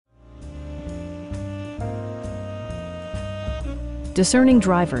Discerning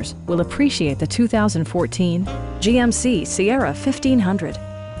drivers will appreciate the 2014 GMC Sierra 1500.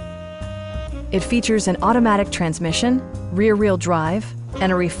 It features an automatic transmission, rear-wheel drive,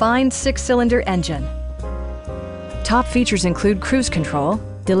 and a refined 6-cylinder engine. Top features include cruise control,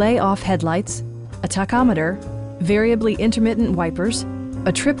 delay-off headlights, a tachometer, variably intermittent wipers,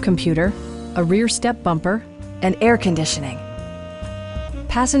 a trip computer, a rear step bumper, and air conditioning.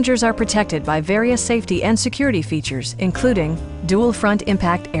 Passengers are protected by various safety and security features, including dual front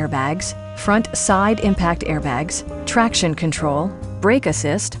impact airbags, front side impact airbags, traction control, brake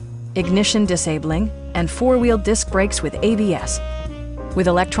assist, ignition disabling, and 4-wheel disc brakes with ABS. With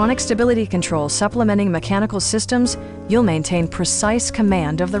electronic stability control supplementing mechanical systems, you'll maintain precise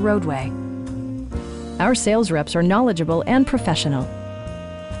command of the roadway. Our sales reps are knowledgeable and professional.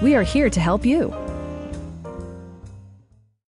 We are here to help you.